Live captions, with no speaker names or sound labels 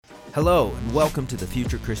Hello, and welcome to the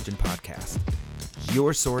Future Christian Podcast,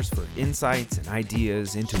 your source for insights and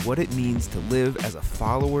ideas into what it means to live as a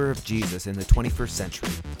follower of Jesus in the 21st century.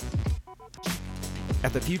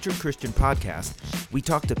 At the Future Christian Podcast, we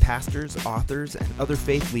talk to pastors, authors, and other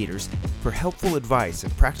faith leaders for helpful advice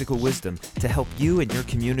and practical wisdom to help you and your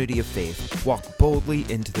community of faith walk boldly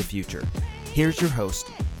into the future. Here's your host,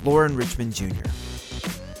 Lauren Richmond Jr.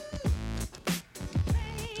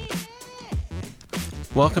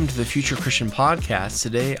 Welcome to the Future Christian Podcast.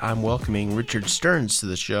 Today I'm welcoming Richard Stearns to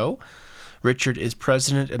the show. Richard is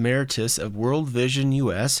President Emeritus of World Vision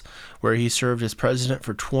US, where he served as president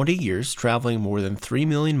for 20 years, traveling more than 3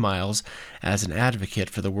 million miles as an advocate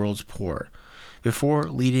for the world's poor. Before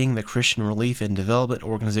leading the Christian Relief and Development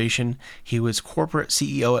Organization, he was corporate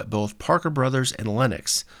CEO at both Parker Brothers and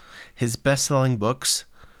Lennox. His best-selling books,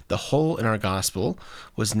 The Hole in Our Gospel,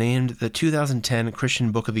 was named the 2010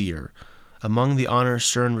 Christian Book of the Year. Among the honors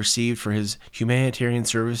Stern received for his humanitarian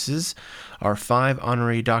services are 5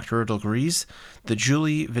 honorary doctoral degrees, the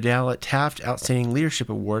Julie Vidal Taft Outstanding Leadership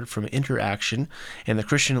Award from Interaction, and the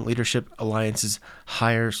Christian Leadership Alliance's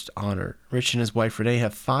highest honor. Rich and his wife Renee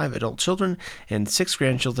have 5 adult children and 6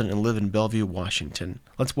 grandchildren and live in Bellevue, Washington.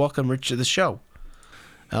 Let's welcome Rich to the show.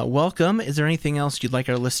 Welcome. Is there anything else you'd like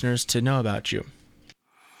our listeners to know about you?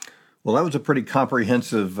 Well, that was a pretty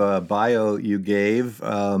comprehensive bio you gave.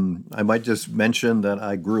 I might just mention that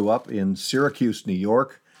I grew up in Syracuse, New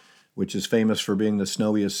York, which is famous for being the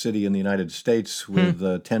snowiest city in the United States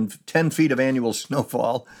with 10 feet of annual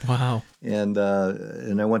snowfall. Wow. And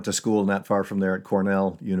I went to school not far from there at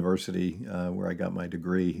Cornell University, where I got my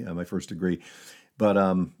degree, my first degree. But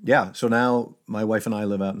so now my wife and I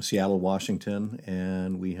live out in Seattle, Washington,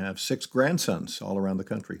 and we have 6 grandsons all around the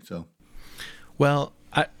country. So, well,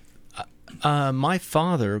 my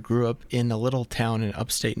father grew up in a little town in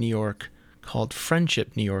upstate New York called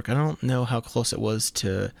Friendship, New York. I don't know how close it was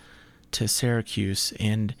to Syracuse,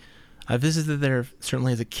 and I visited there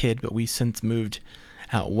certainly as a kid, but we since moved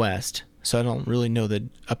out west, so I don't really know the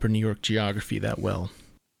upper New York geography that well.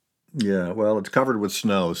 Yeah, well, it's covered with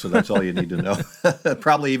snow, so that's all you need to know.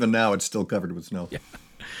 Probably even now it's still covered with snow. Yeah.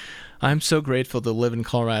 I'm so grateful to live in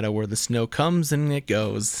Colorado where the snow comes and it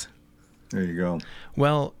goes. There you go.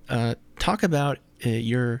 Well, talk about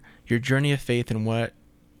your journey of faith and what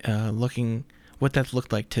that's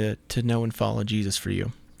looked like to know and follow Jesus for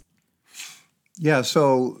you. Yeah,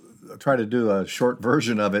 so I'll try to do a short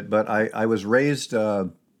version of it, but I was raised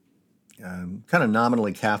kind of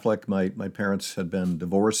nominally Catholic. My parents had been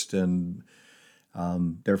divorced, and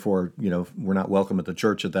therefore, we're not welcome at the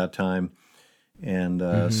church at that time.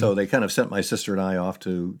 And so they kind of sent my sister and I off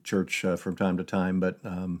to church from time to time, but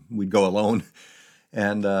we'd go alone.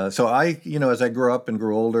 And so I, as I grew up and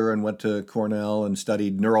grew older and went to Cornell and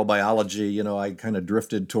studied neurobiology, I kind of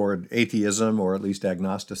drifted toward atheism or at least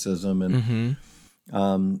agnosticism.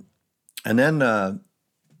 And then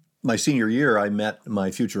my senior year, I met my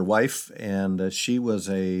future wife, and she was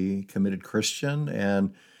a committed Christian.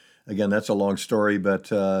 And again, that's a long story,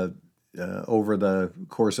 but over the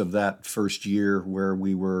course of that first year where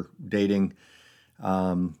we were dating,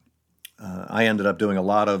 I ended up doing a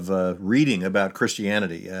lot of reading about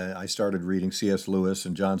Christianity. I started reading C.S. Lewis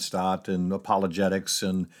and John Stott and apologetics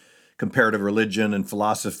and comparative religion and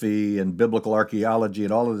philosophy and biblical archaeology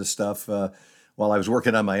and all of this stuff. While I was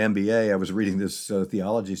working on my MBA, I was reading this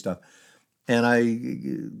theology stuff. And I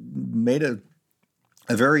made a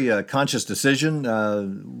very conscious decision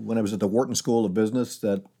when I was at the Wharton School of Business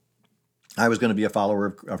that I was going to be a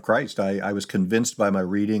follower of Christ. I was convinced by my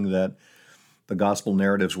reading that the gospel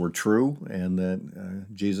narratives were true and that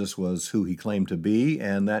Jesus was who he claimed to be,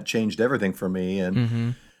 and that changed everything for me.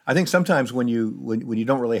 And I think sometimes when you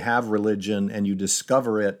don't really have religion and you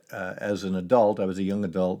discover it as an adult, I was a young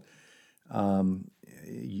adult,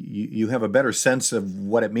 you have a better sense of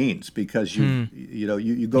what it means because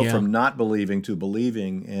you go from not believing to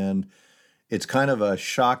believing, and it's kind of a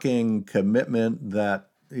shocking commitment that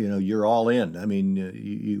you're all in. I mean,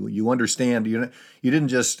 you understand. You didn't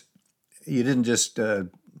just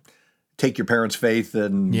take your parents' faith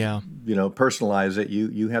and personalize it.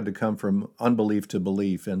 You had to come from unbelief to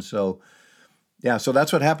belief, and so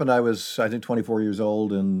that's what happened. I was, I think, 24 years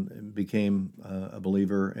old and became a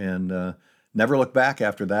believer, and never looked back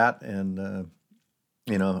after that, and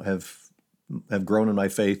have grown in my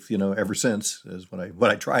faith. Ever since is what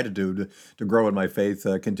I try to do to grow in my faith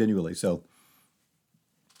continually. So.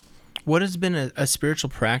 What has been a spiritual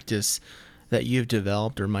practice that you've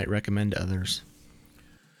developed or might recommend to others?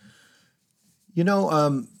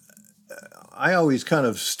 I always kind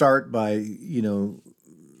of start by,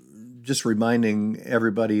 just reminding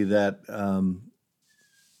everybody that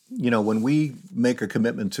when we make a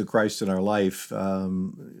commitment to Christ in our life,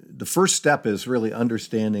 the first step is really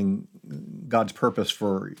understanding God's purpose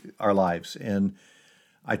for our lives. And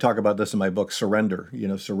I talk about this in my book, Surrender,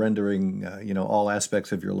 surrendering, all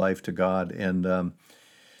aspects of your life to God. And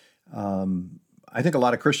I think a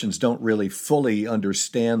lot of Christians don't really fully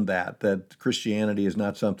understand that Christianity is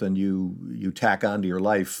not something you tack onto your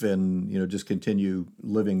life and just continue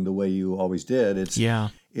living the way you always did.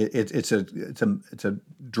 It's a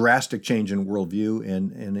drastic change in worldview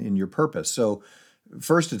and in your purpose. So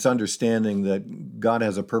first, it's understanding that God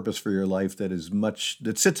has a purpose for your life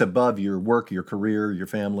that sits above your work, your career, your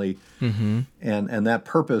family, and that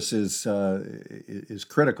purpose is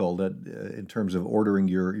critical in terms of ordering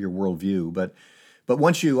your worldview. But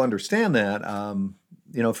once you understand that,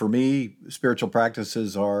 for me, spiritual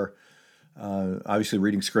practices are obviously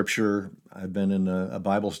reading Scripture. I've been in a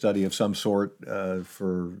Bible study of some sort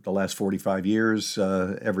for the last 45 years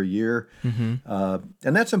every year.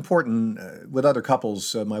 And that's important with other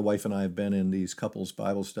couples. My wife and I have been in these couples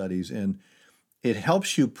Bible studies, and it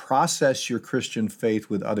helps you process your Christian faith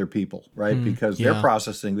with other people, right? Because they're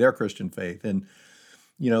processing their Christian faith. And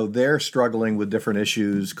they're struggling with different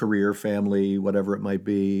issues, career, family, whatever it might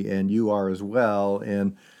be, and you are as well.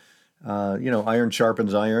 And, iron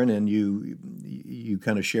sharpens iron, and you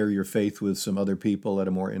kind of share your faith with some other people at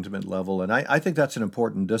a more intimate level. And I think that's an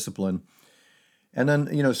important discipline. And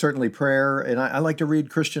then, certainly prayer. And I like to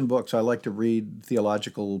read Christian books. I like to read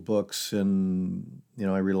theological books. And,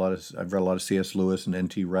 I've read a lot of C.S. Lewis and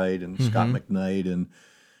N.T. Wright and Scott McKnight and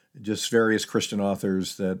just various Christian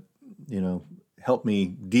authors that, help me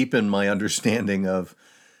deepen my understanding of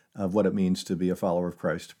what it means to be a follower of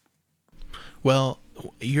Christ. Well,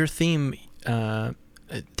 your theme,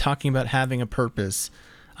 talking about having a purpose,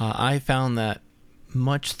 I found that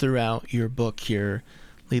much throughout your book here,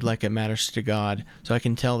 Lead Like It Matters to God. So I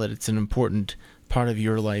can tell that it's an important part of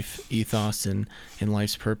your life ethos and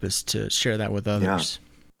life's purpose to share that with others.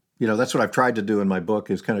 Yeah. That's what I've tried to do in my book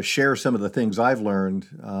is kind of share some of the things I've learned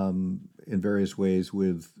in various ways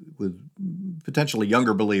with potentially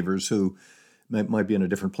younger believers who might be in a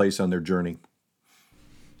different place on their journey.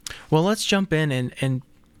 Well, let's jump in and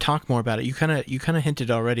talk more about it. You kind of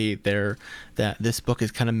hinted already there that this book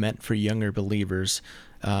is kind of meant for younger believers,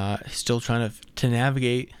 still trying to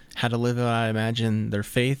navigate how to live out, I imagine, their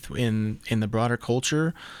faith in the broader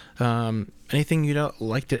culture. Anything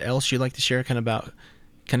else you'd like to share kind of about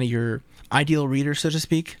kind of your ideal reader, so to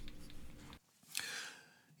speak?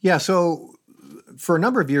 Yeah, so for a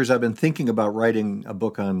number of years, I've been thinking about writing a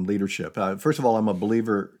book on leadership. First of all, I'm a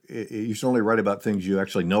believer. You should only write about things you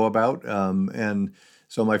actually know about. And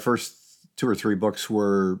so my first 2 or 3 books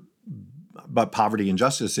were about poverty and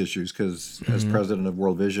justice issues because as president of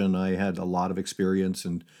World Vision, I had a lot of experience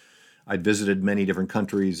and I'd visited many different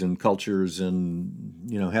countries and cultures and,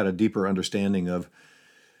 had a deeper understanding of,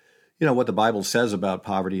 what the Bible says about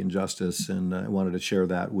poverty and justice. And I wanted to share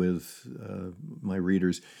that with my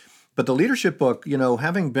readers. But the leadership book,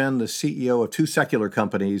 having been the CEO of 2 secular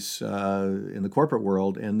companies in the corporate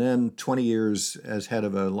world, and then 20 years as head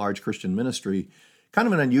of a large Christian ministry, kind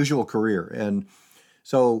of an unusual career. And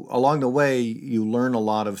so along the way, you learn a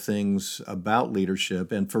lot of things about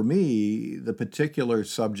leadership. And for me, the particular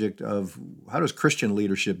subject of how does Christian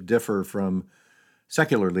leadership differ from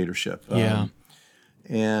secular leadership?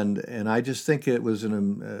 And I just think it was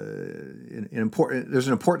an important. There's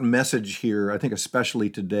an important message here. I think especially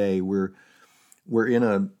today, we're in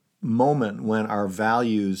a moment when our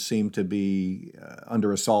values seem to be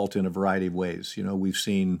under assault in a variety of ways. We've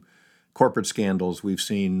seen corporate scandals. We've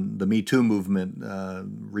seen the Me Too movement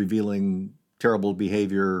revealing terrible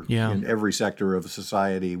behavior in every sector of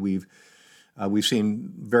society. We've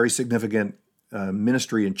seen very significant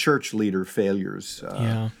ministry and church leader failures.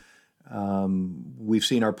 We've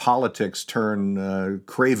seen our politics turn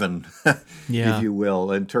craven, if you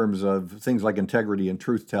will, in terms of things like integrity and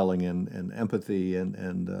truth-telling and empathy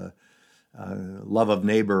and love of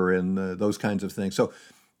neighbor and those kinds of things. So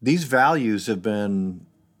these values have been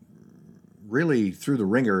really through the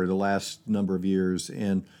ringer the last number of years.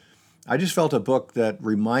 And I just felt a book that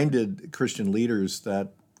reminded Christian leaders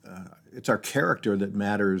that it's our character that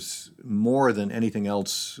matters more than anything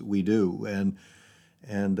else we do.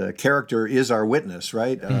 And character is our witness,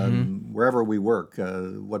 right? Wherever we work,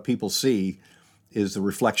 what people see is the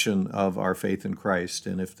reflection of our faith in Christ.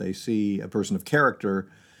 And if they see a person of character,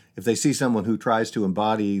 if they see someone who tries to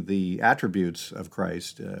embody the attributes of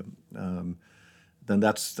Christ, then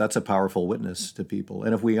that's a powerful witness to people.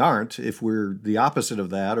 And if we aren't, if we're the opposite of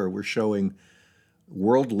that, or we're showing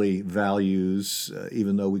worldly values,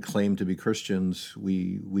 even though we claim to be Christians,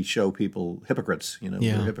 we show people hypocrites. We're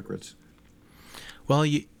hypocrites. Well,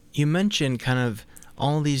 you mentioned kind of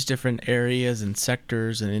all these different areas and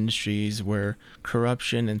sectors and industries where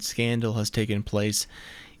corruption and scandal has taken place.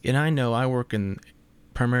 And I know I work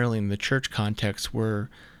primarily in the church context where,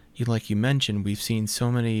 like you mentioned, we've seen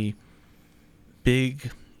so many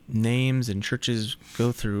big names and churches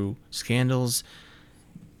go through scandals.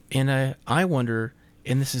 And I wonder,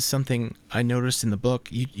 and this is something I noticed in the book,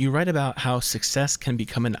 you write about how success can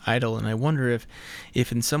become an idol. And I wonder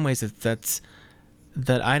if in some ways that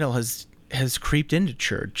idol has creeped into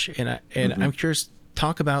church. And I'm curious,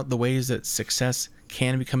 talk about the ways that success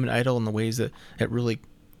can become an idol and the ways that it really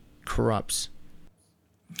corrupts.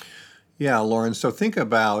 Yeah, Lauren. So think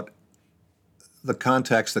about the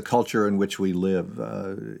context, the culture in which we live.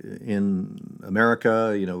 In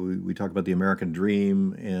America, we talk about the American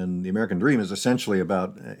dream, and the American dream is essentially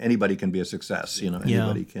about anybody can be a success.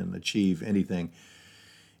 Anybody can achieve anything.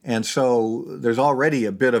 And so there's already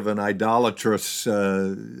a bit of an idolatrous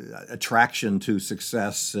attraction to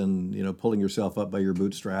success and, pulling yourself up by your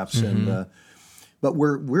bootstraps. Mm-hmm. But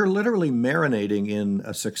we're literally marinating in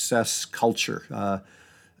a success culture.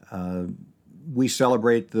 We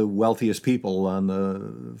celebrate the wealthiest people on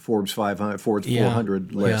the Forbes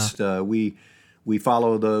 400 list. Yeah. We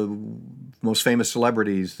follow the most famous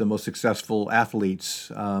celebrities, the most successful athletes,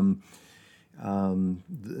 the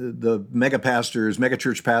mega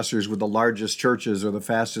church pastors with the largest churches or the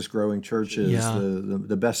fastest growing churches,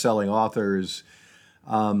 the best-selling authors.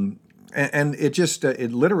 And it just,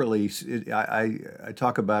 it literally, I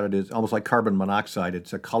talk about it as almost like carbon monoxide.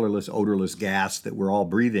 It's a colorless, odorless gas that we're all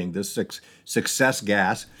breathing, this success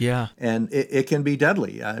gas. Yeah. And it can be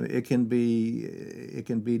deadly. It can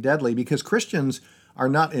be deadly because Christians are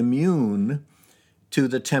not immune to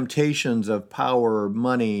the temptations of power,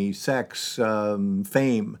 money, sex,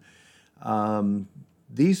 fame.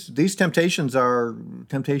 These temptations are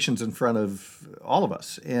temptations in front of all of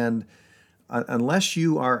us. And unless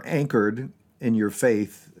you are anchored in your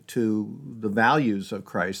faith to the values of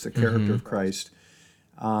Christ, the character of Christ,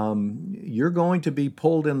 you're going to be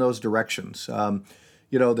pulled in those directions.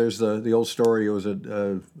 There's the old story. It was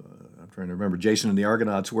I'm trying to remember, Jason and the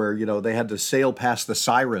Argonauts, where they had to sail past the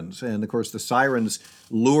sirens, and of course the sirens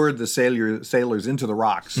lured the sailors into the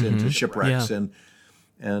rocks, into shipwrecks,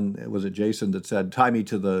 and was it Jason that said, "Tie me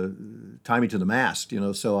to the mast,"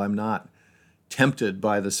 so I'm not tempted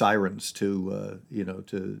by the sirens to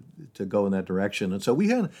go in that direction. And so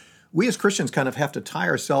we as Christians kind of have to tie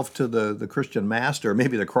ourselves to the Christian mast, or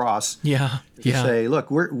maybe the cross. To say,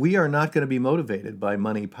 look, we are not going to be motivated by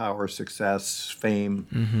money, power, success,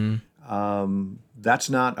 fame. That's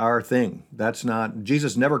not our thing. That's not,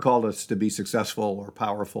 Jesus never called us to be successful or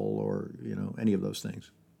powerful or any of those things.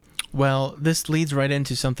 Well, this leads right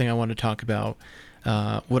into something I want to talk about.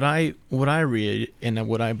 What I read and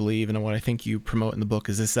what I believe and what I think you promote in the book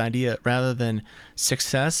is this idea, rather than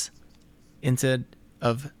success, instead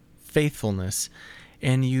of faithfulness.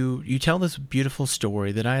 And you tell this beautiful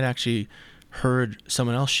story that I had actually heard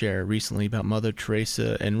someone else share recently about Mother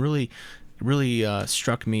Teresa, and really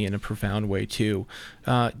struck me in a profound way too.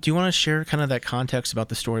 Do you want to share kind of that context about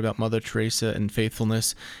the story about Mother Teresa and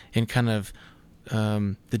faithfulness, and kind of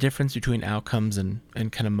the difference between outcomes and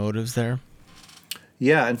kind of motives there?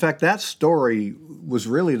 Yeah, in fact, that story was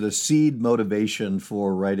really the seed motivation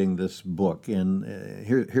for writing this book. And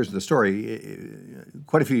here's the story.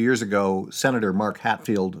 Quite a few years ago, Senator Mark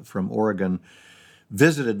Hatfield from Oregon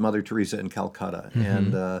visited Mother Teresa in Calcutta.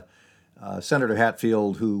 And Senator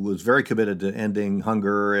Hatfield, who was very committed to ending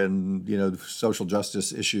hunger and social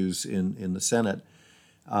justice issues in the Senate,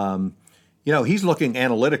 he's looking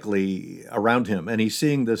analytically around him, and he's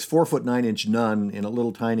seeing this 4'9" nun in a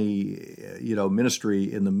little tiny,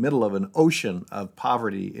 ministry in the middle of an ocean of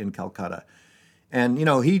poverty in Calcutta. And,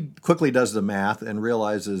 he quickly does the math and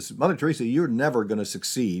realizes, Mother Teresa, you're never going to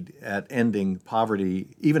succeed at ending poverty,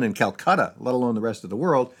 even in Calcutta, let alone the rest of the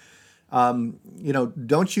world.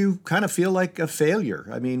 Don't you kind of feel like a failure?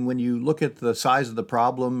 I mean, when you look at the size of the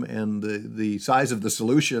problem and the size of the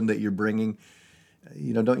solution that you're bringing,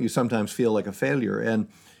 don't you sometimes feel like a failure? And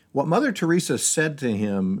what Mother Teresa said to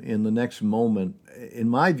him in the next moment, in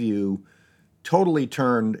my view, totally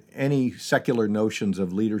turned any secular notions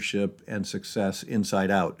of leadership and success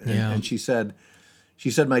inside out. And she said,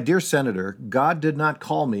 "My dear Senator, God did not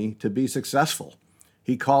call me to be successful.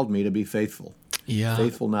 He called me to be faithful." Yeah.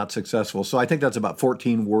 Faithful, not successful. So I think that's about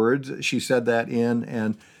 14 words she said that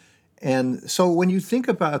in. And so when you think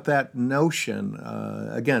about that notion,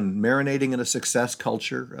 again, marinating in a success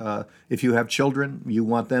culture, if you have children, you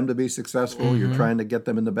want them to be successful. You're trying to get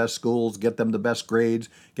them in the best schools, get them the best grades,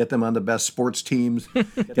 get them on the best sports teams,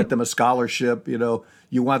 get them a scholarship.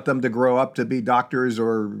 You want them to grow up to be doctors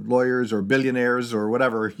or lawyers or billionaires or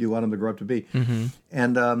whatever you want them to grow up to be.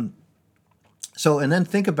 And and then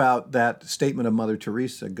think about that statement of Mother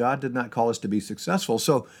Teresa, God did not call us to be successful.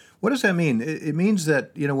 So what does that mean? It means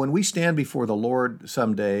that, when we stand before the Lord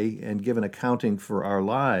someday and give an accounting for our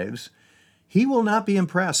lives, He will not be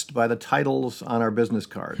impressed by the titles on our business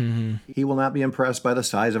card. He will not be impressed by the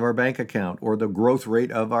size of our bank account or the growth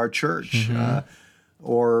rate of our church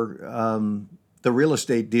or the real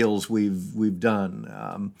estate deals we've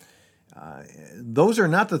done. Those are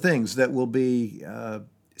not the things that will be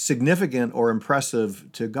significant or impressive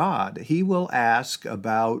to God. He will ask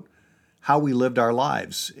about how we lived our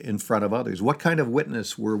lives in front of others. What kind of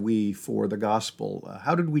witness were we for the gospel?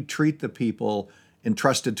 How did we treat the people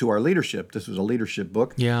entrusted to our leadership? This was a leadership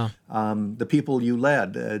book. Yeah. The people you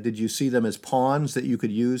led, did you see them as pawns that you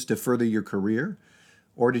could use to further your career?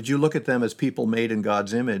 Or did you look at them as people made in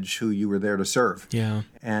God's image who you were there to serve? Yeah.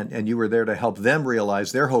 And you were there to help them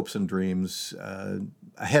realize their hopes and dreams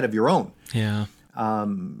ahead of your own. Yeah.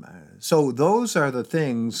 So those are the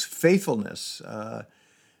things, faithfulness,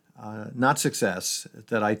 not success,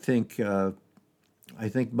 that I think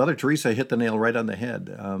Mother Teresa hit the nail right on the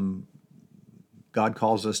head. God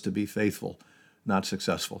calls us to be faithful, not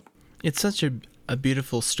successful. It's such a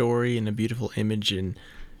beautiful story and a beautiful image, and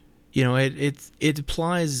it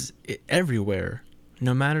applies everywhere,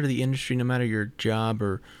 no matter the industry, no matter your job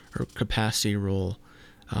or capacity role.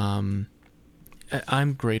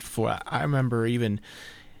 I'm grateful. I remember even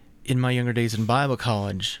in my younger days in Bible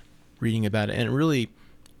college reading about it, and really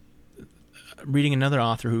reading another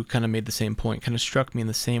author who kind of made the same point kind of struck me in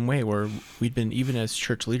the same way, where we'd been, even as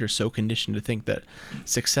church leaders, so conditioned to think that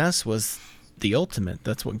success was the ultimate.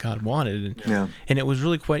 That's what God wanted. And it was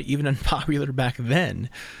really quite even unpopular back then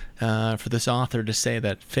for this author to say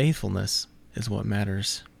that faithfulness is what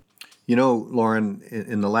matters. Lauren,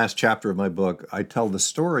 in the last chapter of my book, I tell the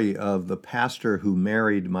story of the pastor who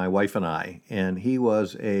married my wife and I, and he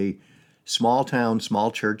was a small town,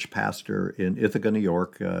 small church pastor in Ithaca, New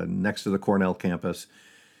York, next to the Cornell campus.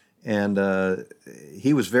 And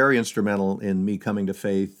he was very instrumental in me coming to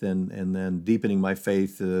faith and then deepening my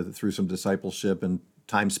faith through some discipleship and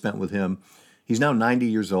time spent with him. He's now 90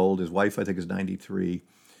 years old. His wife, I think, is 93.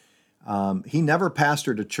 He never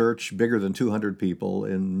pastored a church bigger than 200 people.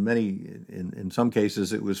 In some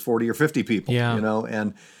cases, it was 40 or 50 people.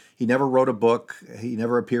 And he never wrote a book. He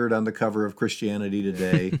never appeared on the cover of Christianity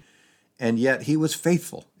Today. And yet he was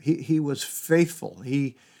faithful. He was faithful.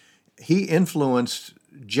 He influenced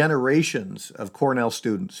generations of Cornell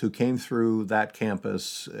students who came through that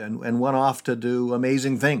campus and went off to do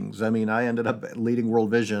amazing things. I mean, I ended up leading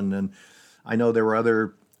World Vision, and I know there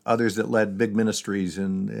were others that led big ministries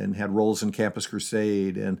and had roles in Campus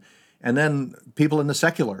Crusade, and then people in the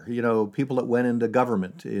secular, people that went into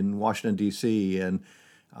government in Washington, D.C. and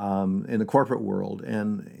in the corporate world.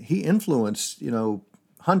 And he influenced,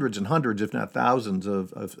 hundreds and hundreds, if not thousands,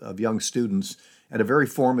 of young students at a very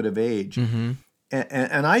formative age. Mm-hmm.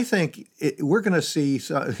 And I think we're going to see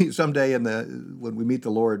someday when we meet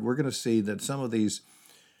the Lord, we're going to see that some of these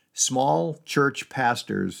small church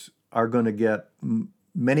pastors are going to get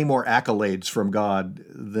many more accolades from God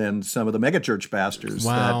than some of the megachurch pastors.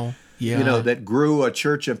 Wow. That grew a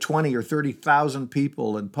church of 20 or 30,000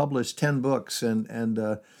 people and published 10 books and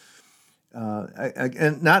not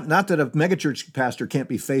that a megachurch pastor can't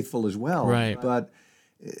be faithful as well, right? But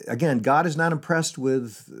again, God is not impressed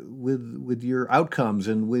with your outcomes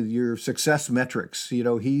and with your success metrics.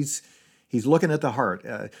 He's looking at the heart.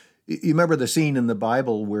 You remember the scene in the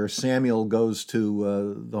Bible where Samuel goes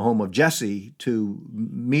to the home of Jesse to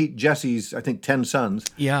meet Jesse's, I think, 10 sons.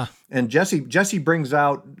 Yeah. And Jesse brings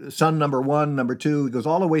out son number 1, number 2. He goes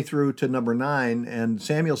all the way through to number 9, and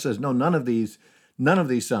Samuel says, "No, none of these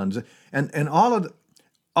sons." And all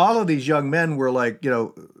of these young men were like,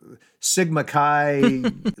 Sigma Chi,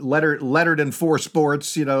 lettered in 4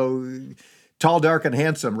 sports, tall, dark, and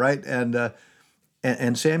handsome, right?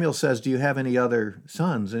 And Samuel says, "Do you have any other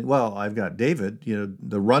sons?" And, "Well, I've got David,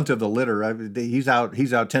 the runt of the litter. He's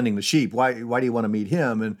out tending the sheep. Why do you want to meet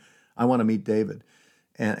him?" And I want to meet David.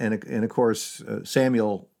 And of course,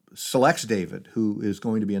 Samuel selects David, who is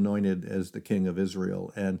going to be anointed as the king of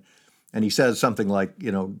Israel. And he says something like,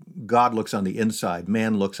 God looks on the inside,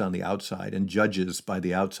 man looks on the outside and judges by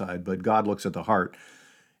the outside, but God looks at the heart.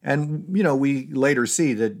 And, we later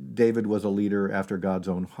see that David was a leader after God's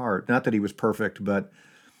own heart. Not that he was perfect, but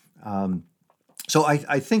So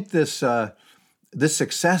I think this this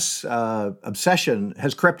success obsession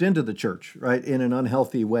has crept into the church, right, in an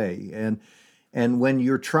unhealthy way. And when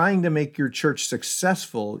you're trying to make your church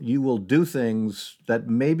successful, you will do things that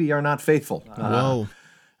maybe are not faithful. Whoa.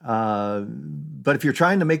 But if you're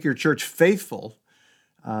trying to make your church faithful,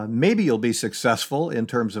 maybe you'll be successful in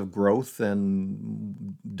terms of growth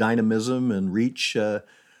and dynamism and reach.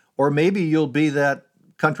 Or maybe you'll be that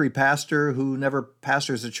country pastor who never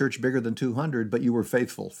pastors a church bigger than 200, but you were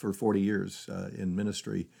faithful for 40 years in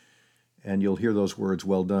ministry. And you'll hear those words,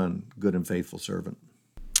 well done, good and faithful servant.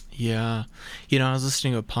 Yeah. I was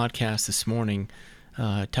listening to a podcast this morning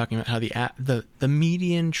talking about how the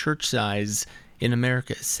median church size in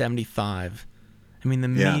America is 75. I mean, the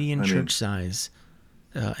median church size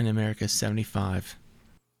in America is 75.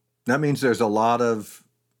 That means there's a lot of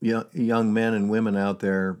young men and women out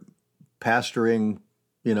there pastoring,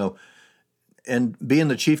 and being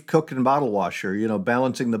the chief cook and bottle washer,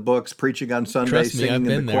 balancing the books, preaching on Sunday, singing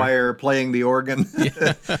in the choir, playing the organ,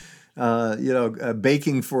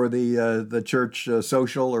 baking for the church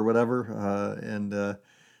social or whatever.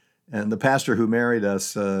 And the pastor who married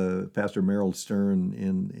us, Pastor Merrill Stern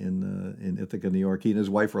in Ithaca, New York, he and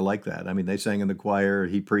his wife were like that. I mean, they sang in the choir,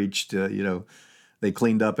 he preached, they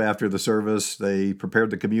cleaned up after the service, they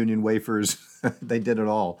prepared the communion wafers, they did it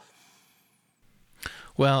all.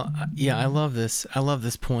 Well, yeah, I love this. I love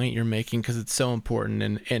this point you're making because it's so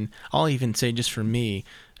important. And I'll even say just for me,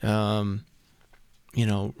 realizing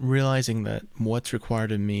that what's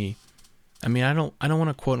required of me. I mean, I don't want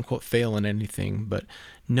to quote unquote fail in anything, but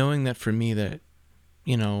knowing that for me that,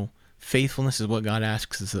 faithfulness is what God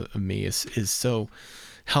asks of me is so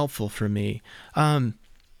helpful for me. I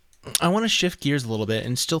want to shift gears a little bit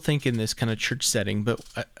and still think in this kind of church setting, but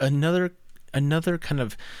another kind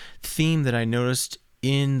of theme that I noticed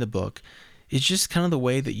in the book is just kind of the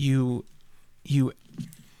way that you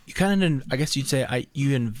kind of, I guess you'd say,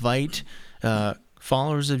 you invite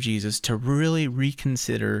followers of Jesus to really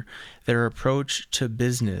reconsider their approach to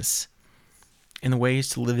business and the ways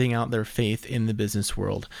to living out their faith in the business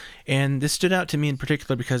world. And this stood out to me in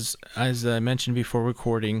particular because, as I mentioned before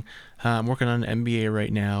recording, I'm working on an MBA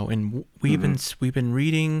right now, and we've been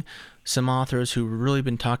reading some authors who've really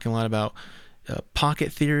been talking a lot about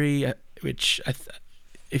pocket theory, which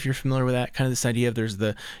if you're familiar with that, kind of this idea of there's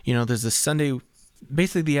the Sunday,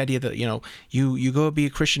 basically the idea that you go be a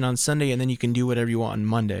Christian on Sunday and then you can do whatever you want on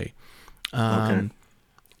Monday. And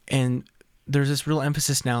there's this real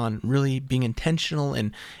emphasis now on really being intentional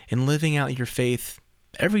and living out your faith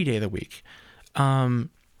every day of the week.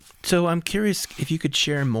 So I'm curious if you could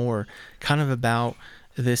share more kind of about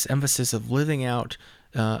this emphasis of living out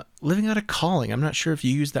a calling. I'm not sure if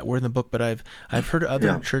you use that word in the book, but I've heard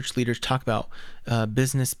other church leaders talk about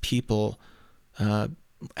business people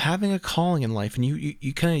having a calling in life, and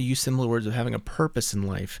you kind of use similar words of having a purpose in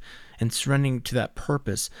life and surrendering to that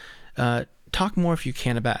purpose. Talk more, if you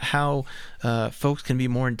can, about how folks can be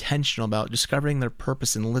more intentional about discovering their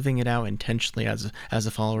purpose and living it out intentionally as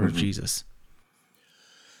a follower of Jesus.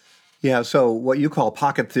 Yeah, so what you call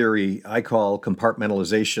pocket theory, I call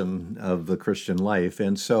compartmentalization of the Christian life.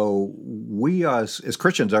 And so we as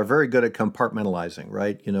Christians are very good at compartmentalizing,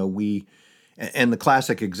 right? And the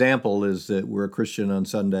classic example is that we're a Christian on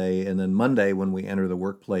Sunday, and then Monday when we enter the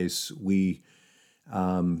workplace, we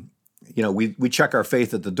check our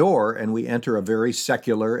faith at the door, and we enter a very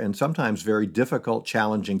secular and sometimes very difficult,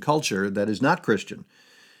 challenging culture that is not Christian.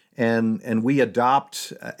 And we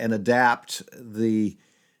adopt and adapt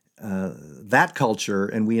that culture,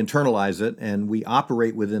 and we internalize it, and we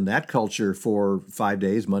operate within that culture for 5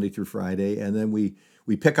 days, Monday through Friday, and then we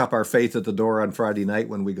pick up our faith at the door on Friday night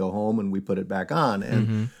when we go home, and we put it back on.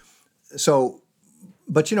 And so,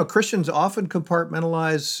 but Christians often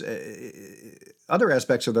compartmentalize other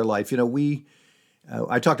aspects of their life.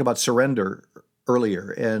 I talked about surrender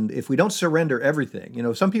earlier, and if we don't surrender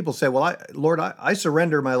everything, some people say, well, Lord, I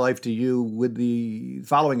surrender my life to you with the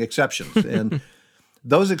following exceptions. And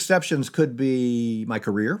those exceptions could be my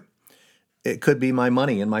career. It could be my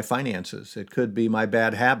money and my finances. It could be my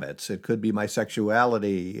bad habits. It could be my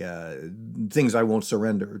sexuality, things I won't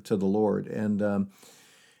surrender to the Lord.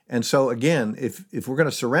 And so again, if we're going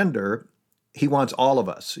to surrender, He wants all of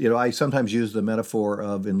us. I sometimes use the metaphor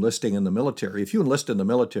of enlisting in the military. If you enlist in the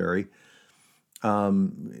military,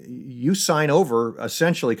 you sign over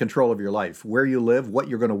essentially control of your life, where you live, what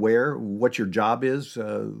you're going to wear, what your job is.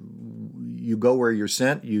 You go where you're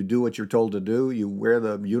sent, you do what you're told to do, you wear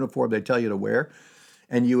the uniform they tell you to wear,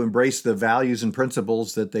 and you embrace the values and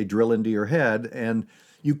principles that they drill into your head. And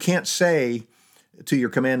you can't say to your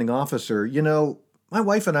commanding officer, my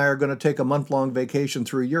wife and I are going to take a month-long vacation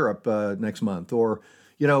through Europe next month. Or,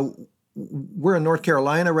 we're in North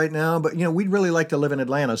Carolina right now, but, we'd really like to live in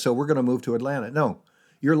Atlanta, so we're going to move to Atlanta. No,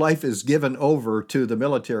 your life is given over to the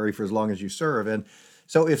military for as long as you serve. And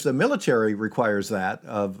so if the military requires that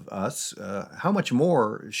of us, how much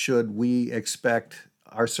more should we expect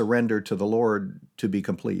our surrender to the Lord to be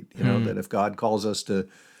complete? That if God calls us to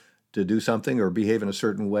do something or behave in a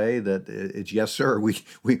certain way, that it's yes, sir, we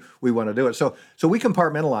want to do it. So we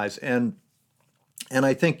compartmentalize, and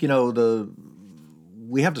I think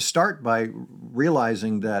we have to start by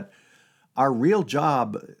realizing that our real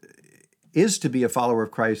job is to be a follower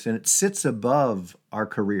of Christ, and it sits above our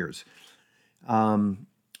careers.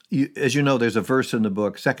 As you know, there's a verse in the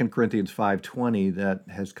book, 2 Corinthians 5:20, that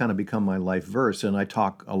has kind of become my life verse, and I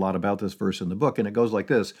talk a lot about this verse in the book, and it goes like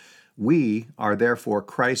this: we are therefore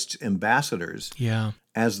Christ's ambassadors,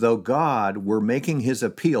 as though God were making his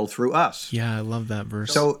appeal through us. Yeah, I love that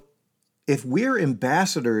verse. So if we're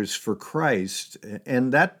ambassadors for Christ,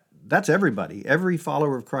 and that's everybody, every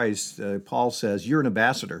follower of Christ, Paul says, you're an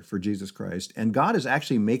ambassador for Jesus Christ, and God is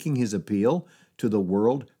actually making his appeal to the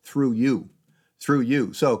world through you.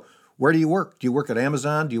 So where do you work? Do you work at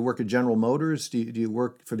Amazon? Do you work at General Motors? Do you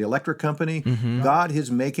work for the electric company? Mm-hmm. God is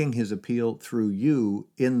making his appeal through you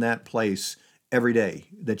in that place every day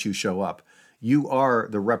that you show up. You are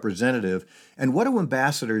the representative. And what do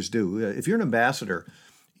ambassadors do? If you're an ambassador,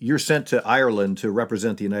 you're sent to Ireland to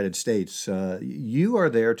represent the United States. You are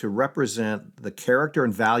there to represent the character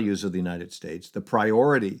and values of the United States, the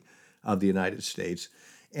priority of the United States,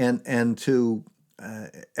 and to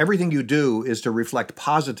everything you do is to reflect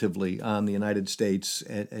positively on the United States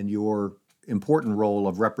and your important role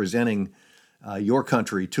of representing your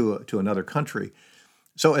country to another country.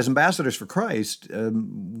 So as ambassadors for Christ,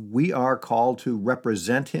 we are called to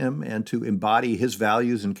represent him and to embody his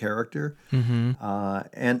values and character,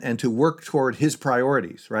 and to work toward his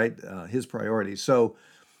priorities, right? His priorities. So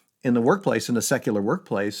in the workplace, in the secular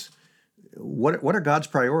workplace, what are God's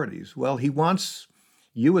priorities? Well, he wants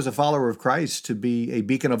you as a follower of Christ to be a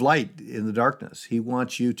beacon of light in the darkness. He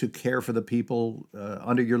wants you to care for the people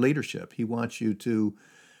under your leadership. He wants you to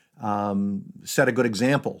set a good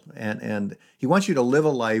example, and he wants you to live a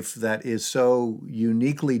life that is so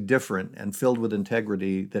uniquely different and filled with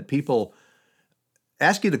integrity that people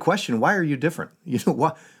ask you the question, why are you different?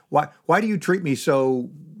 Why do you treat me so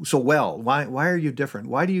well? Why are you different?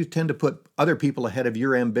 Why do you tend to put other people ahead of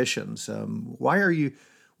your ambitions? Why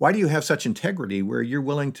do you have such integrity where you're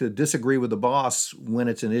willing to disagree with the boss when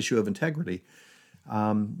it's an issue of integrity?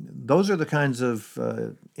 Those are the kinds of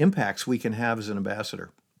impacts we can have as an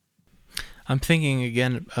ambassador. I'm thinking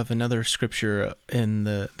again of another scripture in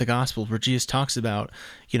the Gospels where Jesus talks about,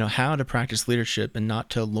 how to practice leadership and not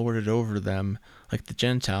to lord it over them like the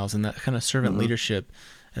Gentiles, and that kind of servant leadership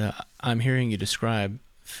I'm hearing you describe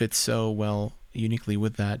fits so well uniquely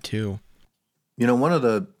with that too. One of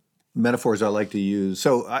the metaphors I like to use.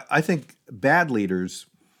 So I think bad leaders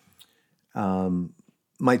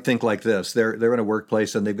might think like this. They're in a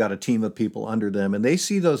workplace and they've got a team of people under them, and they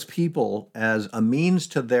see those people as a means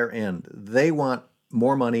to their end. They want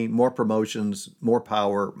more money, more promotions, more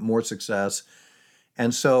power, more success.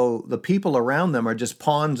 And so the people around them are just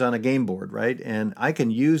pawns on a game board, right? And I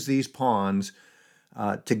can use these pawns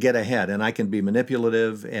to get ahead, and I can be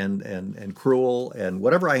manipulative and cruel and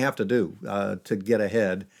whatever I have to do to get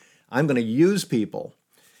ahead. I'm going to use people.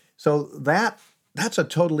 So that's a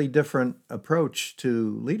totally different approach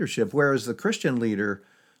to leadership, whereas the Christian leader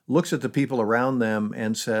looks at the people around them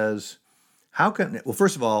and says,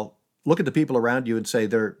 first of all, look at the people around you and say,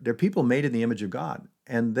 they're people made in the image of God,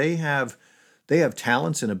 and they have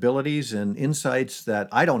talents and abilities and insights that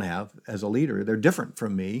I don't have as a leader. They're different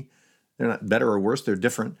from me. They're not better or worse, they're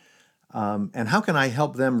different. And how can I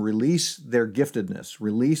help them release their giftedness,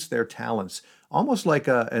 release their talents? Almost like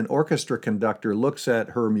an orchestra conductor looks at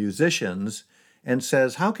her musicians and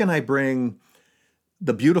says, how can I bring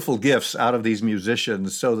the beautiful gifts out of these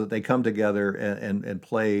musicians so that they come together and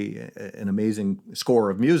play an amazing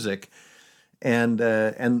score of music? And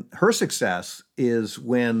her success is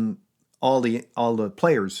when all the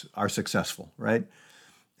players are successful, right?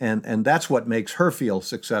 And that's what makes her feel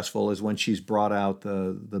successful, is when she's brought out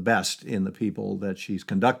the best in the people that she's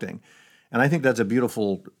conducting. And I think that's a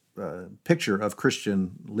beautiful picture of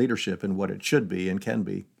Christian leadership and what it should be and can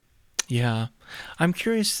be. Yeah. I'm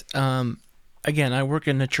curious, again, I work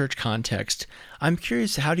in a church context. I'm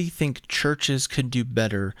curious, how do you think churches could do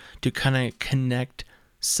better to kind of connect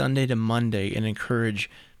Sunday to Monday and encourage,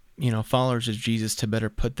 followers of Jesus to better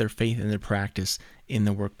put their faith into practice in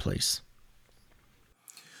the workplace?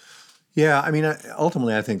 Yeah, I mean,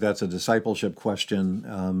 ultimately, I think that's a discipleship question.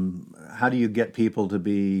 How do you get people to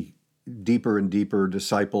be deeper and deeper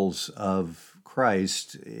disciples of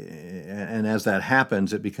Christ? And as that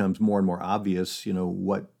happens, it becomes more and more obvious,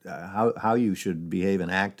 how you should behave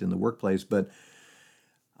and act in the workplace. But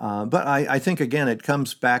I think again, it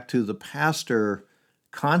comes back to the pastor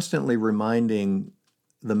constantly reminding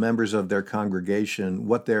the members of their congregation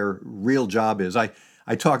what their real job is. I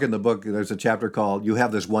talk in the book. There's a chapter called "You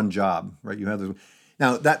Have This One Job," right? You have this.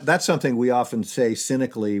 Now that's something we often say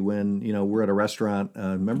cynically when we're at a restaurant.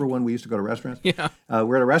 Remember when we used to go to restaurants? Yeah.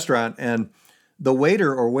 We're at a restaurant and the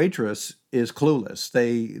waiter or waitress is clueless.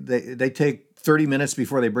 They take 30 minutes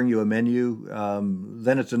before they bring you a menu.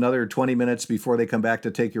 Then it's another 20 minutes before they come back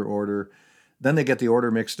to take your order. Then they get the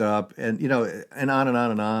order mixed up, and and on and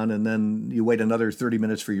on and on. And then you wait another 30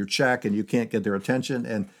 minutes for your check, and you can't get their attention.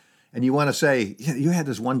 And you want to say, you had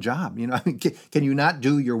this one job. I mean, can you not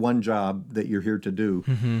do your one job that you're here to do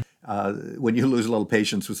when you lose a little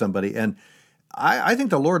patience with somebody? And I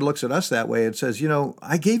think the Lord looks at us that way and says,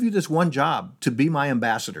 I gave you this one job to be my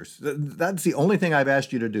ambassadors. That's the only thing I've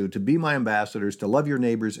asked you to do, to be my ambassadors, to love your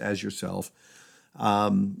neighbors as yourself,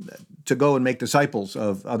 to go and make disciples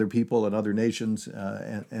of other people and other nations.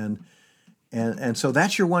 And so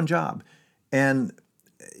that's your one job. And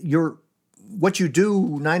what you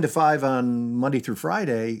do 9 to 5 on Monday through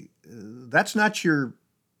Friday, that's not your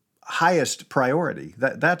highest priority.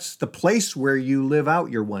 That's the place where you live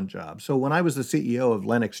out your one job. So when I was the CEO of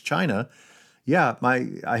Lennox China,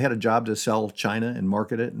 I had a job to sell China and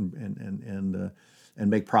market it and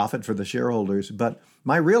make profit for the shareholders. But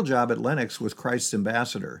my real job at Lennox was Christ's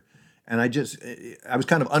ambassador. And I was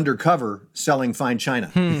kind of undercover selling fine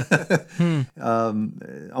china,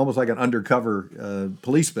 almost like an undercover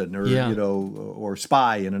policeman or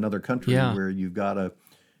spy in another country where you've got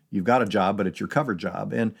a job, but it's your cover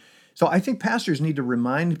job. And so I think pastors need to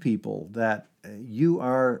remind people that you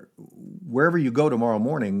are, wherever you go tomorrow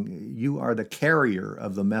morning, you are the carrier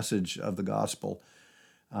of the message of the gospel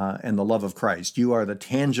and the love of Christ. You are the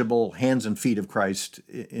tangible hands and feet of Christ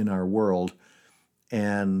in our world.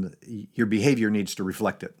 And your behavior needs to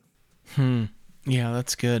reflect it. Yeah,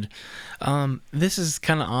 that's good. This is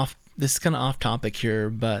kind of off topic here,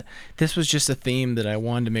 but this was just a theme that I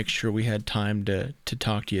wanted to make sure we had time to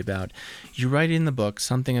talk to you about. You write in the book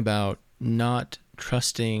something about not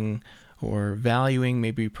trusting or valuing,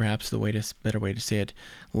 maybe perhaps better way to say it,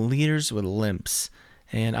 leaders with limps.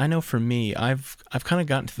 And I know for me, I've kind of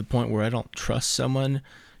gotten to the point where I don't trust someone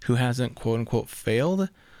who hasn't quote unquote failed.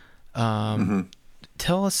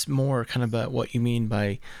 Tell us more kind of about what you mean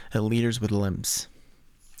by leaders with limps.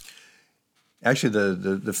 Actually,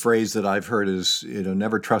 the phrase that I've heard is,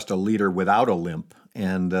 never trust a leader without a limp.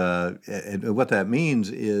 And what that means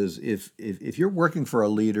is if you're working for a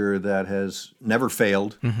leader that has never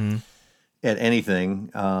failed at anything,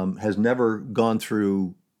 has never gone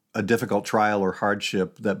through a difficult trial or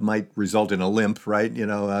hardship that might result in a limp, right?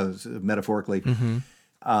 Metaphorically.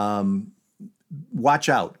 Watch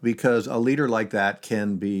out, because a leader like that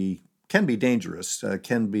can be dangerous,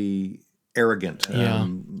 can be arrogant,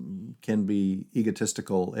 can be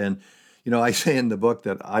egotistical. And, I say in the book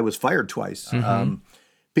that I was fired twice.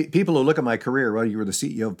 People who look at my career, well, you were the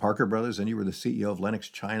CEO of Parker Brothers, and you were the CEO of Lennox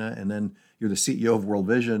China, and then you're the CEO of World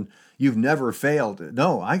Vision. You've never failed.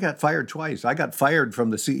 No, I got fired twice. I got fired from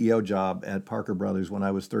the CEO job at Parker Brothers when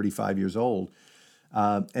I was 35 years old.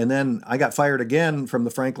 And then I got fired again from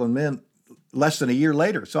the Franklin Mint less than a year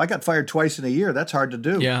later. So I got fired twice in a year. That's hard to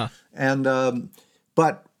do. Yeah. And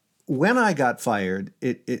but when I got fired,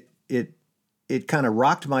 it kind of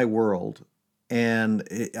rocked my world. And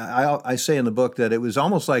I say in the book that it was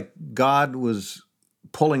almost like God was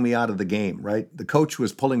pulling me out of the game, right? The coach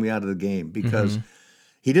was pulling me out of the game because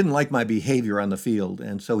he didn't like my behavior on the field.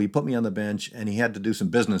 And so he put me on the bench and he had to do some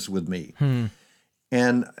business with me.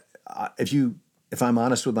 And if I'm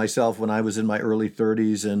honest with myself, when I was in my early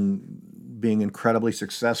 30s and being incredibly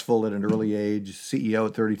successful at an early age, CEO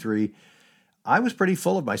at 33, I was pretty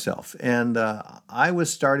full of myself. And I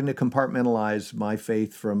was starting to compartmentalize my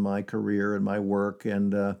faith from my career and my work.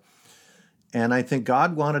 And I think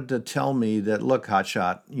God wanted to tell me that, look,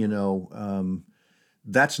 hotshot,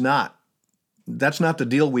 that's not the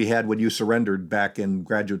deal we had when you surrendered back in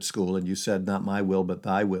graduate school and you said, not my will, but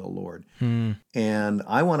thy will, Lord. And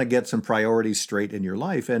I want to get some priorities straight in your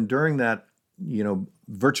life. And during that,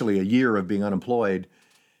 virtually a year of being unemployed,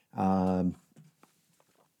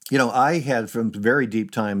 I had some very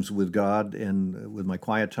deep times with God and with my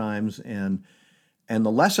quiet times. And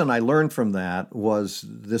the lesson I learned from that was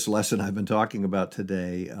this lesson I've been talking about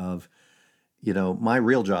today of, my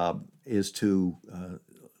real job is to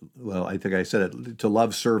well, I think I said it, to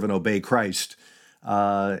love, serve, and obey Christ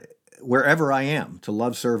wherever I am, to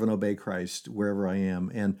love, serve, and obey Christ wherever I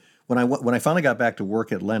am. And when I finally got back to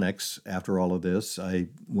work at Lennox after all of this, I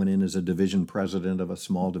went in as a division president of a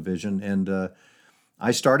small division, and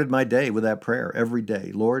I started my day with that prayer every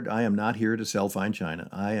day. Lord, I am not here to sell fine china.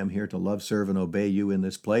 I am here to love, serve, and obey you in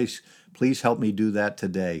this place. Please help me do that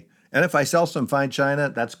today. And if I sell some fine china,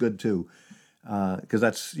 that's good too, because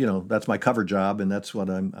that's my cover job, and that's what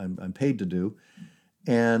I'm paid to do.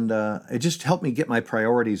 And it just helped me get my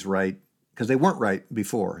priorities right, because they weren't right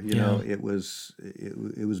before. It was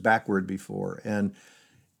backward before.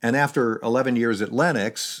 And after 11 years at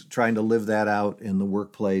Lennox, trying to live that out in the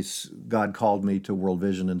workplace, God called me to World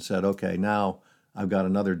Vision and said, okay, now I've got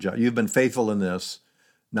another job. You've been faithful in this.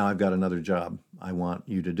 Now I've got another job I want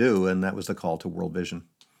you to do. And that was the call to World Vision.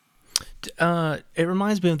 It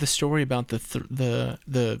reminds me of the story about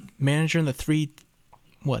the manager and the three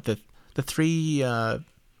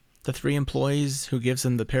employees who gives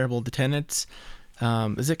them the parable of the tenants.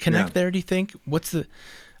 Does it connect there, do you think?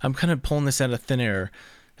 I'm kind of pulling this out of thin air.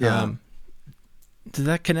 Yeah. Does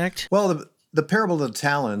that connect? Well, the parable of the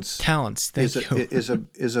talents. Thank you.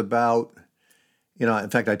 is about, in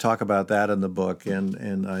fact, I talk about that in the book,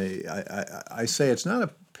 and I say it's not a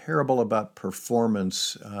parable about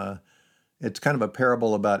performance. It's kind of a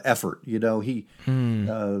parable about effort.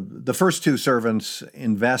 The first two servants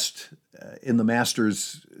invest in the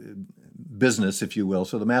master's business, if you will.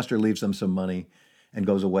 So the master leaves them some money and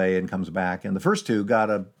goes away and comes back. And the first two got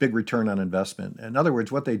a big return on investment. In other words,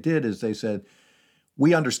 what they did is they said,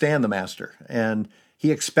 we understand the master, and he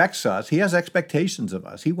expects us, he has expectations of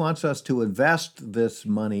us. He wants us to invest this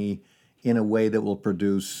money in a way that will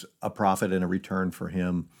produce a profit and a return for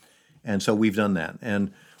him. And so we've done that.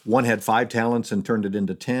 And one had 5 talents and turned it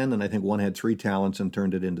into 10, and I think one had 3 talents and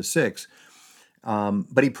turned it into 6.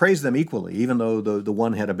 But he praised them equally, even though the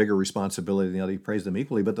one had a bigger responsibility than the other. He praised them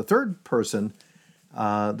equally. But the third person,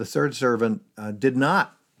 the third servant, did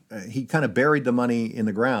not. He kind of buried the money in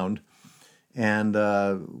the ground and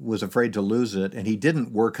was afraid to lose it. And he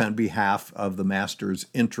didn't work on behalf of the master's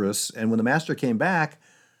interests. And when the master came back,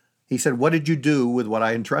 he said, what did you do with what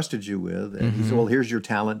I entrusted you with? And he said, well, here's your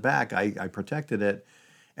talent back. I protected it.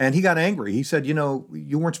 And he got angry. He said,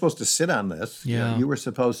 you weren't supposed to sit on this. Yeah. You were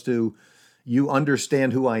supposed to, you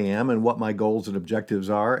understand who I am and what my goals and objectives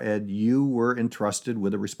are, and you were entrusted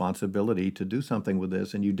with a responsibility to do something with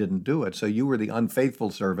this, and you didn't do it. So you were the unfaithful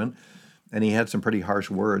servant, and he had some pretty harsh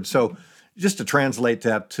words. So just to translate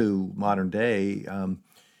that to modern day,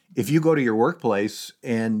 if you go to your workplace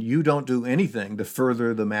and you don't do anything to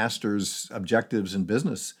further the master's objectives in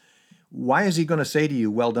business, why is he going to say to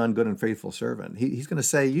you, well done, good and faithful servant? He's going to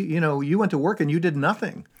say, you went to work and you did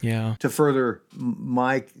nothing to further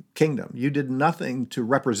my kingdom. You did nothing to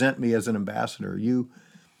represent me as an ambassador. It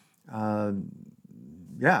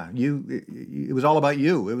was all about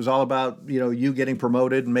you. It was all about, you getting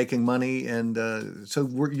promoted and making money. And so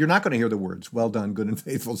you're not going to hear the words, well done, good and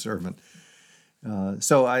faithful servant.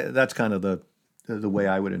 So that's kind of the way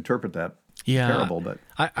I would interpret that. Parable, but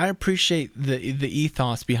I appreciate the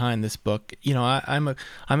ethos behind this book. I'm a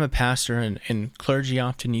pastor, and clergy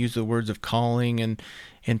often use the words of calling and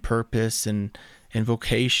purpose and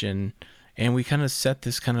vocation, and we kind of set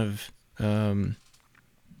this kind of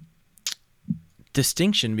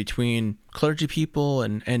distinction between clergy people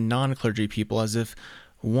and non-clergy people, as if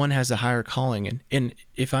one has a higher calling. And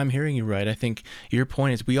if I'm hearing you right, I think your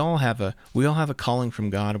point is we all have a calling from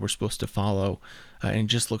God we're supposed to follow. And it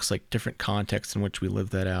just looks like different contexts in which we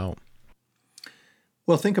live that out.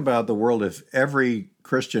 Well, think about the world if every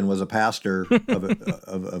Christian was a pastor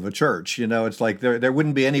of a church. It's like there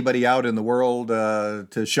wouldn't be anybody out in the world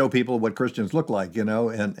to show people what Christians look like. So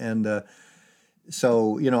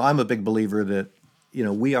I'm a big believer that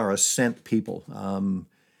we are a sent people.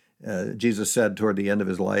 Jesus said toward the end of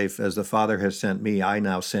his life, "As the Father has sent me, I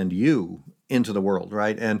now send you into the world."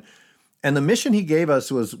 Right, and the mission he gave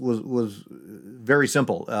us was very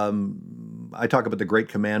simple. I talk about the Great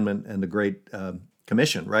Commandment and the Great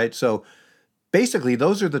Commission, right? So basically,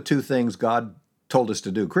 those are the two things God told us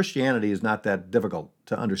to do. Christianity is not that difficult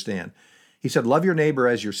to understand. He said, love your neighbor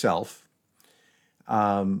as yourself,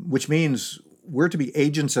 which means we're to be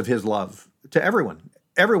agents of his love to everyone.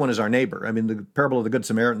 Everyone is our neighbor. I mean, the parable of the Good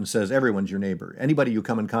Samaritan says everyone's your neighbor. Anybody you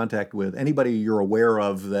come in contact with, anybody you're aware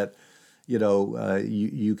of that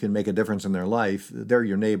you can make a difference in their life, they're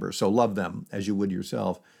your neighbor. So love them as you would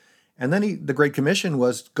yourself. And then the Great Commission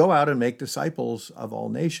was go out and make disciples of all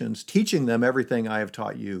nations, teaching them everything I have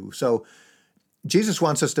taught you. So Jesus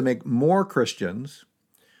wants us to make more Christians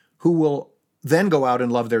who will then go out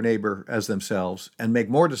and love their neighbor as themselves and make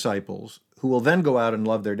more disciples, who will then go out and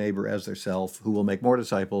love their neighbor as themselves, who will make more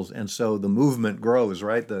disciples. And so the movement grows,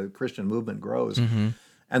 right? The Christian movement grows.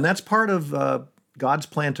 And that's part of God's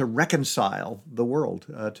plan to reconcile the world,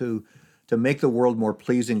 to make the world more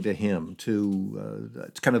pleasing to Him.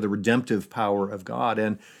 It's kind of the redemptive power of God.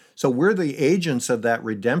 And so we're the agents of that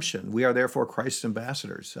redemption. We are therefore Christ's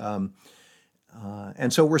ambassadors.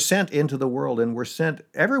 And so we're sent into the world, and we're sent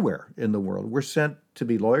everywhere in the world. We're sent to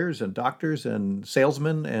be lawyers and doctors and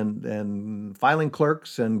salesmen and filing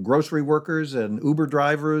clerks and grocery workers and Uber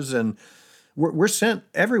drivers. And we're sent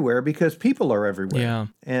everywhere because people are everywhere. Yeah.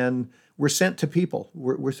 And we're sent to people.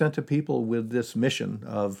 We're sent to people with this mission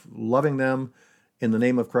of loving them in the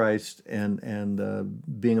name of Christ and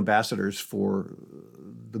being ambassadors for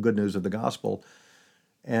the good news of the gospel.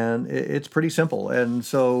 And it's pretty simple. And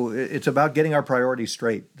so it's about getting our priorities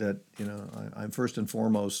straight, that, I'm first and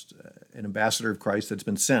foremost an ambassador of Christ that's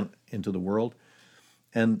been sent into the world.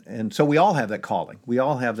 And so we all have that calling. We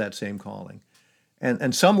all have that same calling.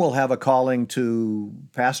 And some will have a calling to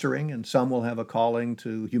pastoring, and some will have a calling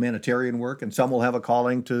to humanitarian work, and some will have a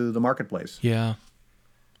calling to the marketplace. Yeah.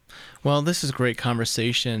 Well, this is a great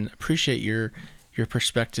conversation. Appreciate your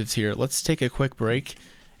perspectives here. Let's take a quick break,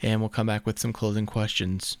 and we'll come back with some closing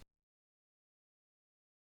questions.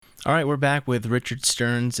 All right, we're back with Richard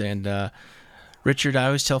Stearns. And Richard, I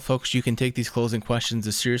always tell folks you can take these closing questions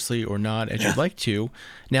as seriously or not as you'd like to.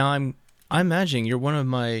 Now, I'm imagining you're one of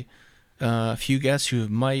my few guests who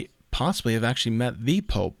might possibly have actually met the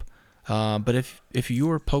Pope. But if you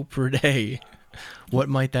were Pope for a day, what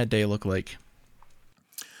might that day look like?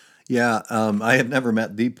 Yeah, I have never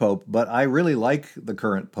met the Pope, but I really like the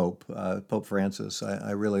current Pope, Pope Francis.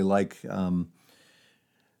 I really like the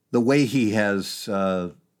way he has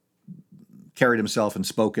carried himself and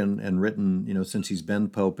spoken and written, since he's been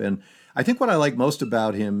Pope. And I think what I like most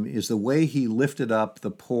about him is the way he lifted up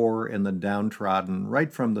the poor and the downtrodden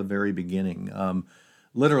right from the very beginning,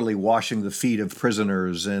 literally washing the feet of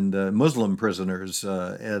prisoners and Muslim prisoners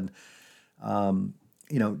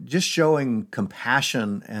just showing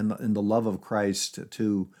compassion and the love of Christ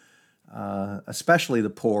to especially the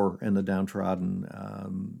poor and the downtrodden.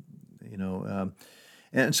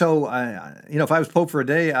 And so, if I was Pope for a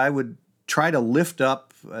day, I would try to lift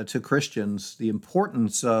up to Christians the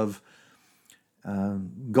importance of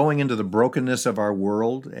going into the brokenness of our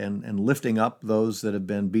world and lifting up those that have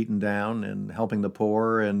been beaten down and helping the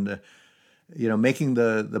poor and making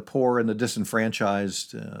the poor and the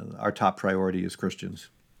disenfranchised our top priority as Christians.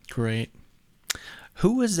 Great.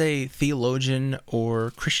 Who is a theologian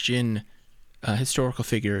or Christian historical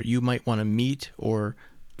figure you might want to meet or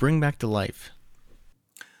bring back to life?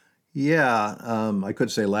 Yeah, I could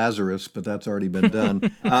say Lazarus, but that's already been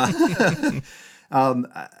done.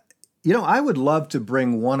 I would love to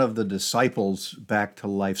bring one of the disciples back to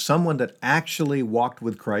life, someone that actually walked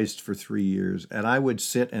with Christ for 3 years, and I would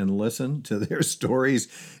sit and listen to their stories.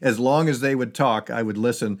 As long as they would talk, I would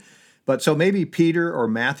listen. But so maybe Peter or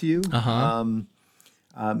Matthew, not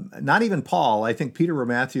even Paul. I think Peter or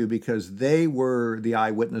Matthew, because they were the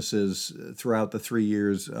eyewitnesses throughout the 3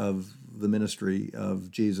 years of the ministry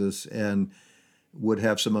of Jesus and would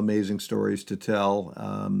have some amazing stories to tell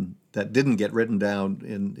that didn't get written down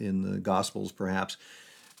in the Gospels, perhaps.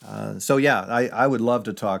 I would love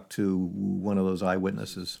to talk to one of those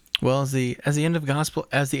eyewitnesses. Well, as the end of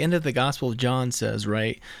the Gospel of John says,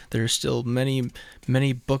 right, there's still many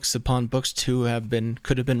books upon books could have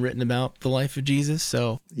been written about the life of Jesus.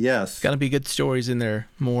 So yes, got to be good stories in there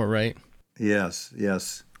more, right? Yes.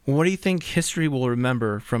 What do you think history will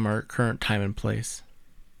remember from our current time and place?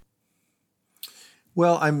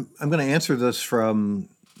 Well, I'm going to answer this from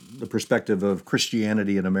the perspective of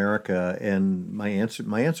Christianity in America, and my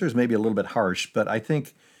answer is maybe a little bit harsh, but I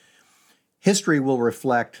think history will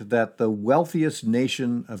reflect that the wealthiest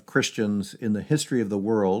nation of Christians in the history of the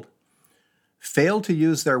world failed to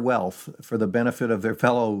use their wealth for the benefit of their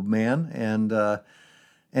fellow man, and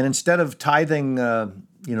instead of tithing,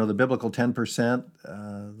 the biblical 10%,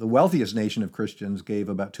 the wealthiest nation of Christians gave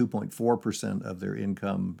about 2.4% of their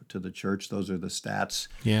income to the church. Those are the stats.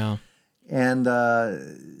 Yeah. And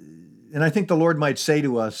I think the Lord might say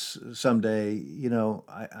to us someday,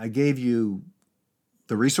 I gave you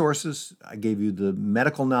the resources, I gave you the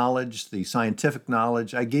medical knowledge, the scientific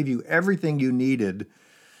knowledge, I gave you everything you needed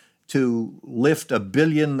to lift 1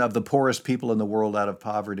 billion of the poorest people in the world out of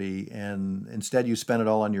poverty, and instead you spent it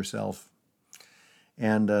all on yourself.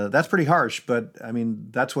 And that's pretty harsh, but I mean,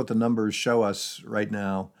 that's what the numbers show us right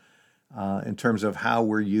now in terms of how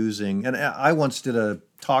we're using. And I once did a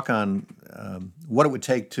talk on what it would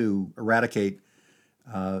take to eradicate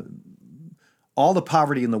all the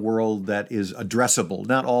poverty in the world that is addressable.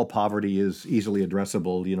 Not all poverty is easily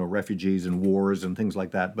addressable, refugees and wars and things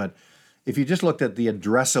like that. But if you just looked at the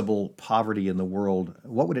addressable poverty in the world,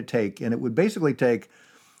 what would it take? And it would basically take,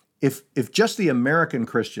 if just the American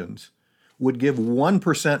Christians would give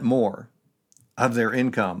 1% more of their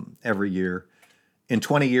income every year, in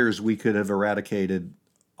 20 years we could have eradicated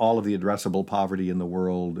all of the addressable poverty in the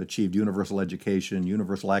world, achieved universal education,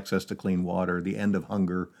 universal access to clean water, the end of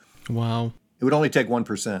hunger. Wow. It would only take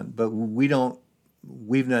 1%, but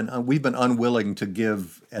we've been unwilling to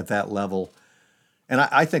give at that level. And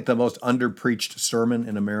I think the most under-preached sermon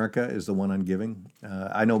in America is the one I'm giving.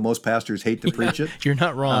 I know most pastors hate to preach it. You're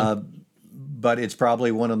not wrong. But it's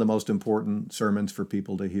probably one of the most important sermons for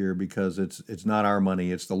people to hear, because it's not our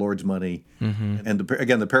money, it's the Lord's money. And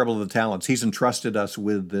the parable of the talents. He's entrusted us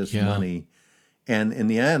with this money. And in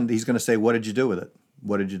the end, he's going to say, what did you do with it?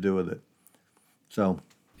 What did you do with it? So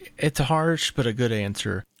it's a harsh but a good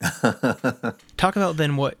answer. Talk about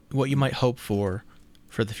then what you might hope for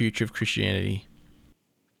the future of Christianity.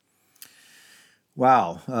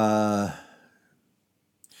 Wow.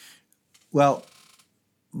 Well,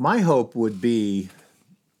 my hope would be,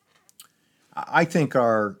 I think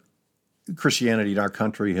our Christianity in our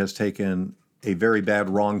country has taken a very bad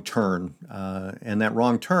wrong turn, and that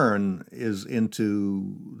wrong turn is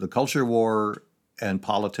into the culture war and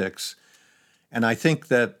politics. And I think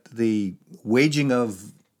that the waging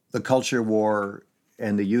of the culture war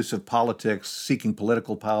and the use of politics, seeking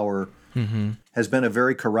political power, has been a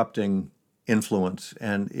very corrupting influence,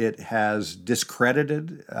 and it has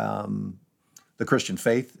discredited the Christian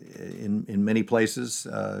faith in many places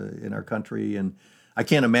in our country. And I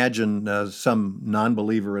can't imagine some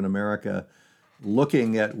non-believer in America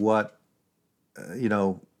looking at what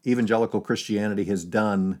evangelical Christianity has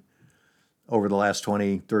done over the last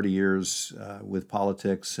 20, 30 years with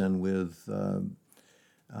politics and with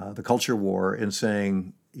the culture war, and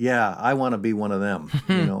saying, yeah, I want to be one of them.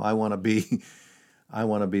 I want to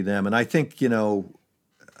be them. And I think,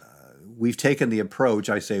 we've taken the approach,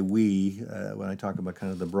 I say we, when I talk about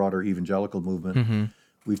kind of the broader evangelical movement,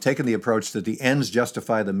 we've taken the approach that the ends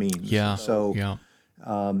justify the means. Yeah. So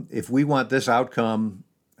if we want this outcome,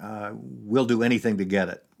 we'll do anything to get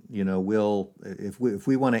it. If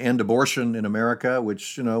we want to end abortion in America,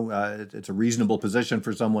 which, it's a reasonable position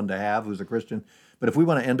for someone to have who's a Christian, but if we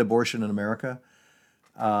want to end abortion in America,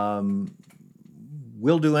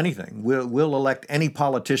 we'll do anything. We'll elect any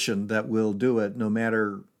politician that will do it, no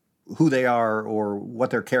matter who they are or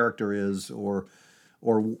what their character is or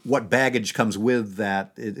what baggage comes with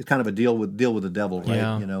that. It's kind of a deal with the devil, right?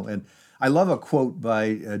 Yeah. And I love a quote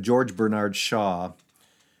by George Bernard Shaw,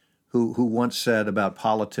 who once said about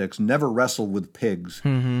politics, never wrestle with pigs.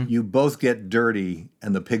 You both get dirty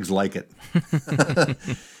and the pigs like it.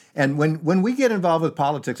 And when we get involved with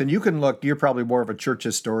politics, and you can look, you're probably more of a church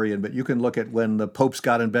historian, but you can look at when the popes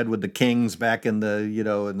got in bed with the kings back in the,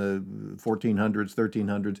 in the 1400s,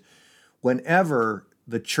 1300s. Whenever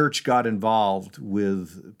the church got involved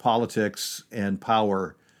with politics and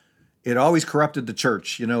power, it always corrupted the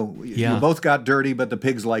church. You both got dirty, but the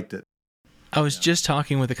pigs liked it. I was just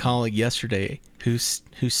talking with a colleague yesterday who's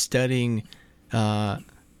studying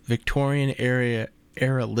Victorian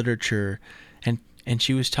era literature, and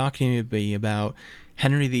she was talking to me about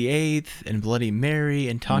Henry VIII and Bloody Mary,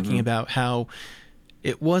 and talking about how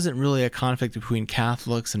it wasn't really a conflict between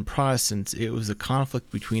Catholics and Protestants. It was a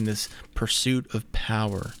conflict between this pursuit of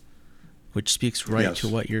power, which speaks right to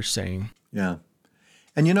what you're saying. Yeah.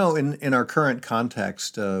 And in our current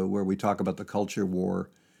context, where we talk about the culture war,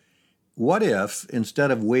 what if,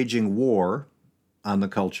 instead of waging war on the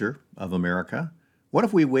culture of America, what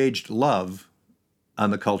if we waged love on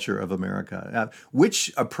the culture of America?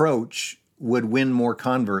 Which approach would win more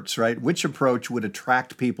converts, right? Which approach would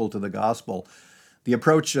attract people to the gospel? The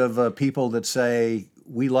approach of people that say,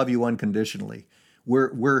 we love you unconditionally.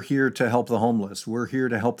 We're here to help the homeless. We're here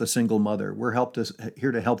to help the single mother. We're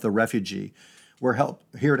here to help the refugee. We're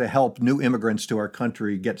here to help new immigrants to our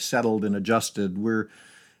country get settled and adjusted. We're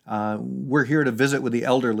here to visit with the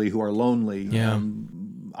elderly who are lonely. Yeah.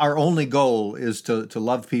 Our only goal is to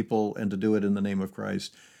love people and to do it in the name of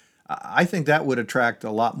Christ. I think that would attract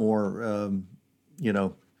a lot more,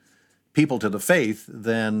 people to the faith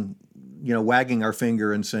than, wagging our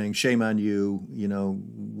finger and saying, shame on you,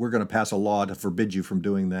 we're going to pass a law to forbid you from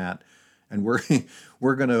doing that. And we're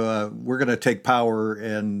going to take power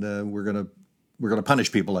and we're going to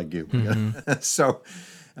punish people like you. So,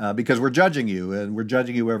 because we're judging you, and we're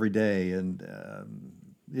judging you every day. And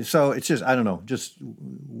so it's just, I don't know,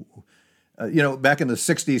 back in the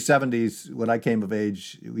 60s, 70s, when I came of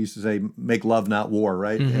age, we used to say, make love, not war,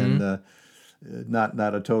 right? And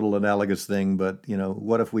not a total analogous thing, but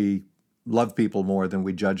what if we love people more than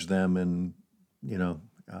we judge them? And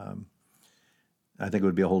I think it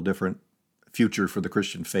would be a whole different future for the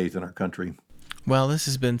Christian faith in our country. Well, this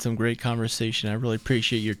has been some great conversation. I really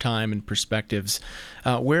appreciate your time and perspectives.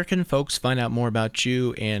 Where can folks find out more about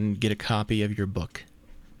you and get a copy of your book?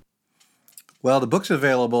 Well, the book's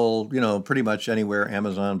available, pretty much anywhere: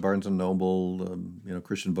 Amazon, Barnes & Noble,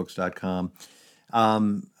 ChristianBooks.com.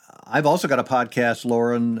 I've also got a podcast,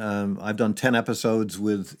 Lauren. I've done 10 episodes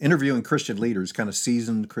with interviewing Christian leaders, kind of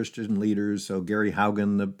seasoned Christian leaders. So Gary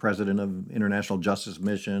Haugen, the president of International Justice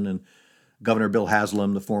Mission, and Governor Bill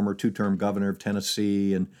Haslam, the former two-term governor of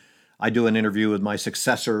Tennessee. And I do an interview with my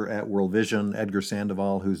successor at World Vision, Edgar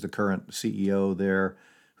Sandoval, who's the current CEO there,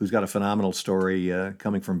 who's got a phenomenal story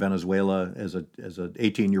coming from Venezuela as an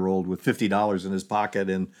 18-year-old with $50 in his pocket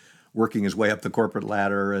and working his way up the corporate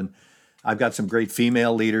ladder. And I've got some great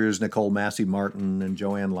female leaders, Nicole Massey Martin and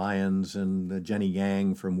Joanne Lyons and Jenny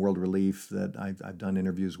Yang from World Relief that I've done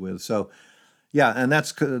interviews with. So, yeah, and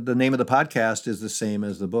that's the name of the podcast is the same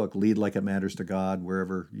as the book, Lead Like It Matters to God.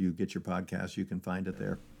 Wherever you get your podcast, you can find it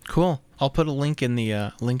there. Cool. I'll put a link in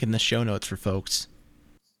the show notes for folks.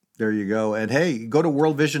 There you go. And hey, go to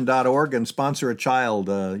worldvision.org and sponsor a child.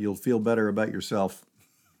 You'll feel better about yourself.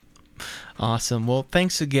 Awesome. Well,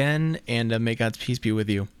 thanks again, and may God's peace be with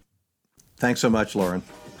you. Thanks so much, Lauren.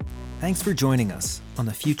 Thanks for joining us on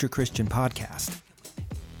the Future Christian Podcast.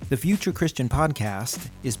 The Future Christian Podcast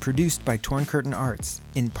is produced by Torn Curtain Arts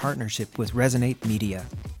in partnership with Resonate Media.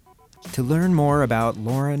 To learn more about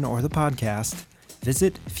Lauren or the podcast,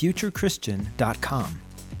 visit futurechristian.com.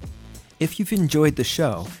 If you've enjoyed the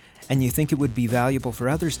show and you think it would be valuable for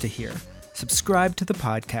others to hear, subscribe to the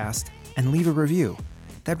podcast and leave a review.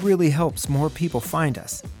 That really helps more people find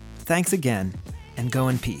us. Thanks again, and go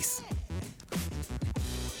in peace.